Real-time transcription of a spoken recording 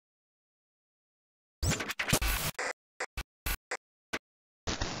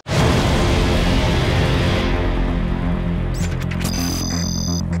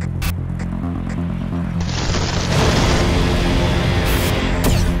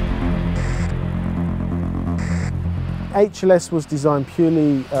HLS was designed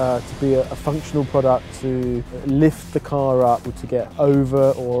purely to be a functional product to lift the car up or to get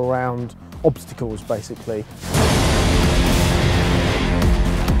over or around obstacles, basically.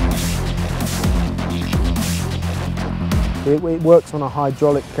 It works on a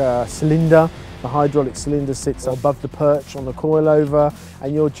hydraulic cylinder. The hydraulic cylinder sits above the perch on the coilover,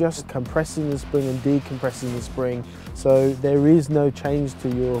 and you're just compressing the spring and decompressing the spring, so there is no change to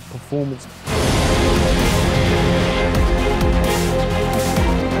your performance.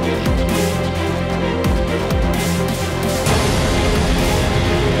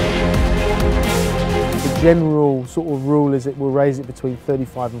 The general sort of rule is it will raise it between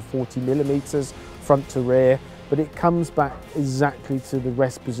 35 and 40 millimeters front to rear, but it comes back exactly to the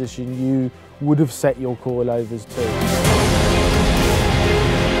rest position you would have set your coilovers to.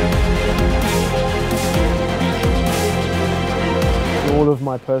 In all of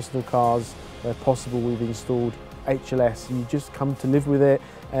my personal cars, where possible, we've installed HLS. You just come to live with it,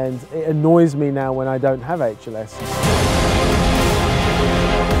 and it annoys me now when I don't have HLS.